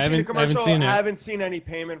anything. I but- haven't seen the I haven't commercial. seen it. I haven't seen any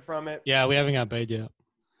payment from it. Yeah, we haven't got paid yet.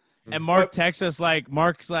 And Mark texts us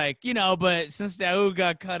Mark's like, but since Daoud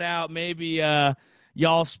got cut out, maybe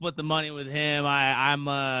y'all split the money with him.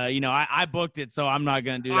 I booked it, so I'm not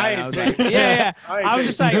gonna do that. I And ain't was like, paying. yeah. I ain't I was paying.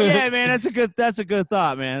 just like, yeah, man, that's a good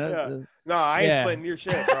thought, man. Yeah. No, I ain't Yeah. splitting your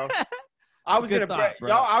shit, bro. I was Good gonna thought,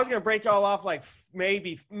 bro. I was gonna break y'all off like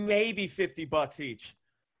maybe $50 each,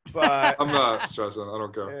 but I'm not stressing. I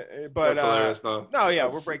don't care. but That's hilarious, though. no, yeah,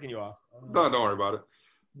 That's- we're breaking you off. No, don't worry about it.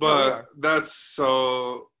 No, we But are. that's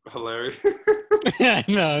so hilarious. I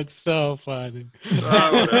know, it's so funny.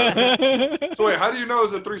 Whatever. So wait, how do you know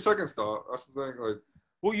it was a 3 seconds though? That's the thing. Like,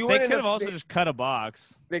 Well, you They went in could the, have also just cut a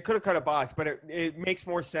box. they could have cut a box, but it makes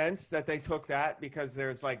more sense that they took that because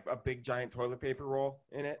there's like a big giant toilet paper roll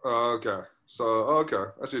in it. okay. So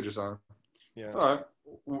okay, I see what you're saying. Yeah. All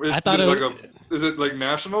right. I thought Is it like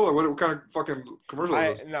national or what kind of fucking commercial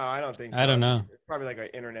is this? No, I don't think so. I don't know. It's probably like an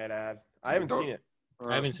internet ad. I haven't Don't- seen it. All I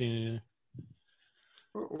right. haven't seen it either.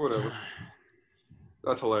 Whatever.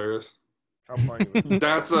 That's hilarious. How funny was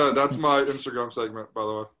That's my Instagram segment, by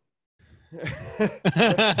the way.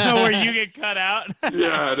 it? Where you get cut out.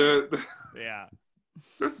 Yeah, dude. Yeah.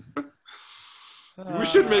 We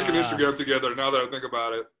should make an Instagram together now that I think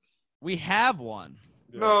about it. We have one.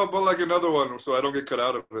 No, but like another one so I don't get cut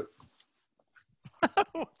out of it.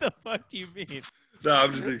 What the fuck do you mean? No,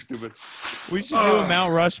 I'm just being stupid. We should do a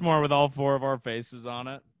Mount Rushmore with all 4 of our faces on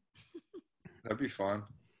it. That'd be fun.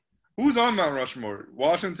 Who's on Mount Rushmore?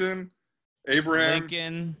 Washington, Abraham,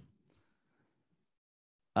 Lincoln.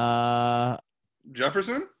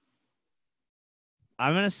 Jefferson?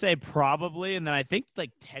 I'm gonna say probably, and then I think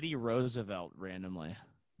like Teddy Roosevelt randomly.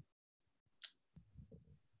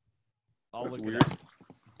 I'll That's look weird. it up.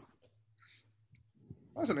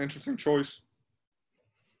 That's an interesting choice.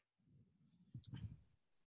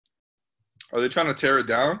 Are they trying to tear it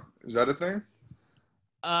down? Is that a thing?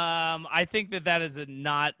 I think that is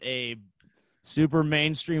not a super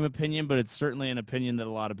mainstream opinion, but it's certainly an opinion that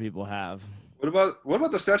a lot of people have. What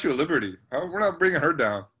about the Statue of Liberty? We're not bringing her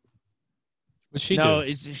down. What's she No,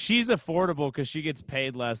 do? she's affordable because she gets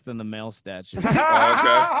paid less than the male statue.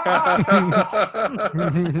 Oh,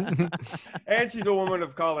 okay. And she's a woman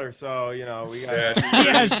of color, so we got. Yeah,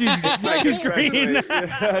 Yeah, she's green.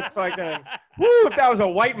 That's fucking. Woo! If that was a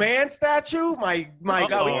white man statue, my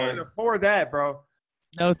God, we couldn't afford that, bro.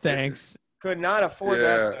 No thanks. Could not afford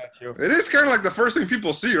that statue. It is kind of like the first thing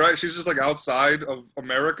people see, right? She's just like outside of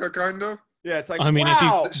America, kind of. Yeah, it's like. I mean,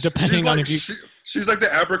 wow. if you depending she's on like, if you she's like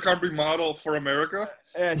the Abercrombie model for America.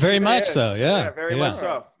 Yeah, she Very really much is. so, yeah. very Yeah. much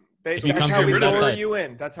so. If you That's come how from we rid of lure it. you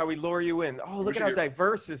in. That's how we lure you in. Oh, look should at how get-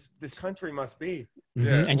 diverse this country must be. Mhm.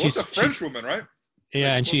 Yeah, and well, it's she's a French woman, right?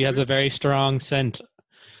 yeah, and she supposed has to a very strong scent.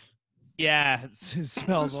 Yeah, it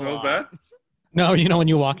smells, It a smells lot. bad. No, when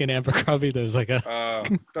you walk in Abercrombie, there's like a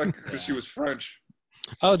Because she was French.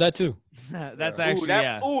 oh, that too. That's Yeah. actually that-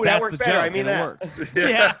 yeah. ooh, that That's works the better. I joke, mean and it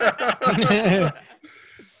that. works.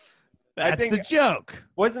 That's think- the joke.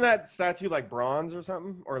 Wasn't that statue like bronze or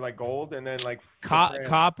something, or like gold, and then like for France?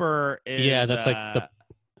 Copper is Yeah, that's like the-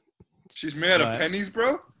 She's made out of What? pennies,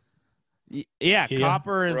 bro. Yeah, Yeah.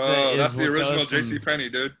 copper is Bro, the. that's the what original goes from- J.C. Penney,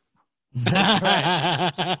 dude.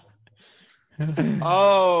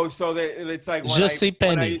 Oh, so it's like when, Just see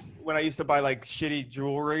when I penny. used to buy like shitty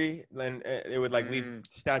jewelry, then it would like leave Mm.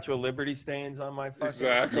 Statue of Liberty stains on my fucking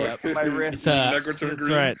Exactly. Yep. my wrist. It's a- Necroton That's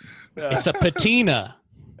green. right. Yeah. It's a patina.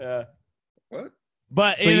 Yeah. What? But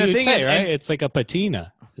That's what you the would thing say, is, right? It's like a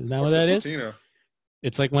patina. Isn't that what What's a that is? patina?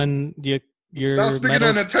 It's like when your Stop speaking in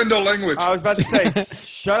metals- Nintendo language. I was about to say,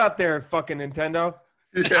 shut up there, fucking Nintendo.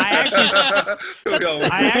 I Yo,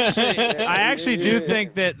 I actually do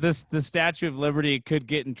think that the Statue of Liberty could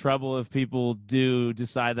get in trouble if people do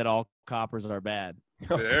decide that all coppers are bad.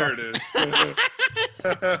 there it is.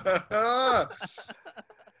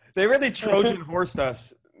 They really Trojan horsed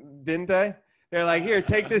us, didn't they? They're like, here,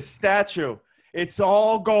 take this statue. It's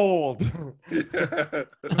all gold.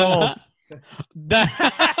 Gold.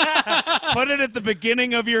 Put it at the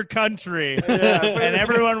beginning of your country, Yeah. and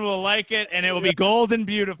everyone will like it, and it will be gold and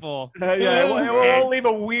beautiful. Yeah, it won't leave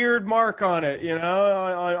a weird mark on it,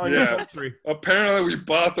 on your Yeah. country. Apparently, we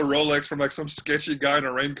bought the Rolex from like some sketchy guy in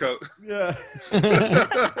a raincoat. Yeah.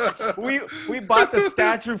 We bought the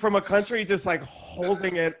statue from a country just like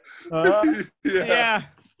holding it. Yeah.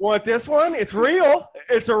 Want this one? It's real.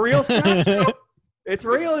 It's a real statue. It's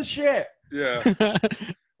real as shit. Yeah.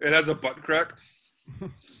 It has a butt crack.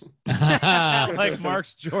 Like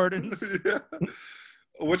Mark's Jordans. Yeah.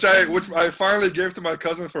 Which I finally gave to my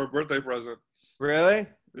cousin for a birthday present. Really?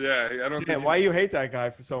 Yeah, I don't Damn, think. why you hate that guy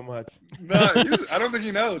for so much? No, I don't think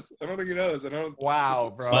he knows. I don't think he knows. I don't.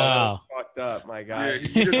 Wow, bro. Wow. That's fucked up, my guy.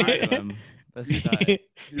 Yeah, he doesn't- That's tight.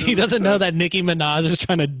 He doesn't know that Nicki Minaj is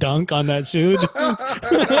trying to dunk on that shoe.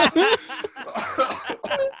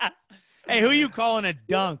 Hey, who you calling a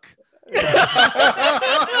dunk? Did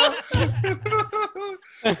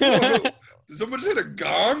somebody say a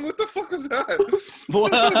gong? What the fuck was that?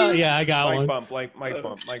 Well, yeah, I got Mike one. bump, like Mike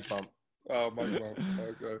bump. Oh my god.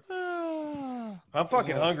 Okay. I'm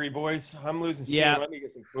fucking hungry, boys. I'm losing steam. Yeah. Let me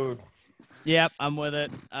get some food. Yep, I'm with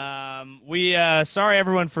it. We sorry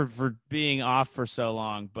everyone for being off for so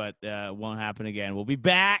long, but it won't happen again. We'll be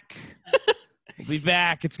back. We'll be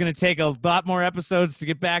back. It's gonna take a lot more episodes to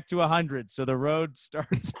get back to 100, so the road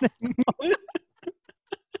starts.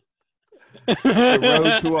 The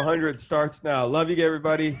road to 100 starts now. Love you,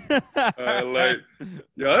 everybody. Late.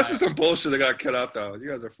 Yo, this is some bullshit that got cut out though. You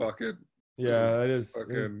guys are fucking. Yeah, it is.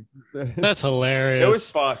 Fucking. That's hilarious. It was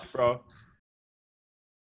fucked, bro.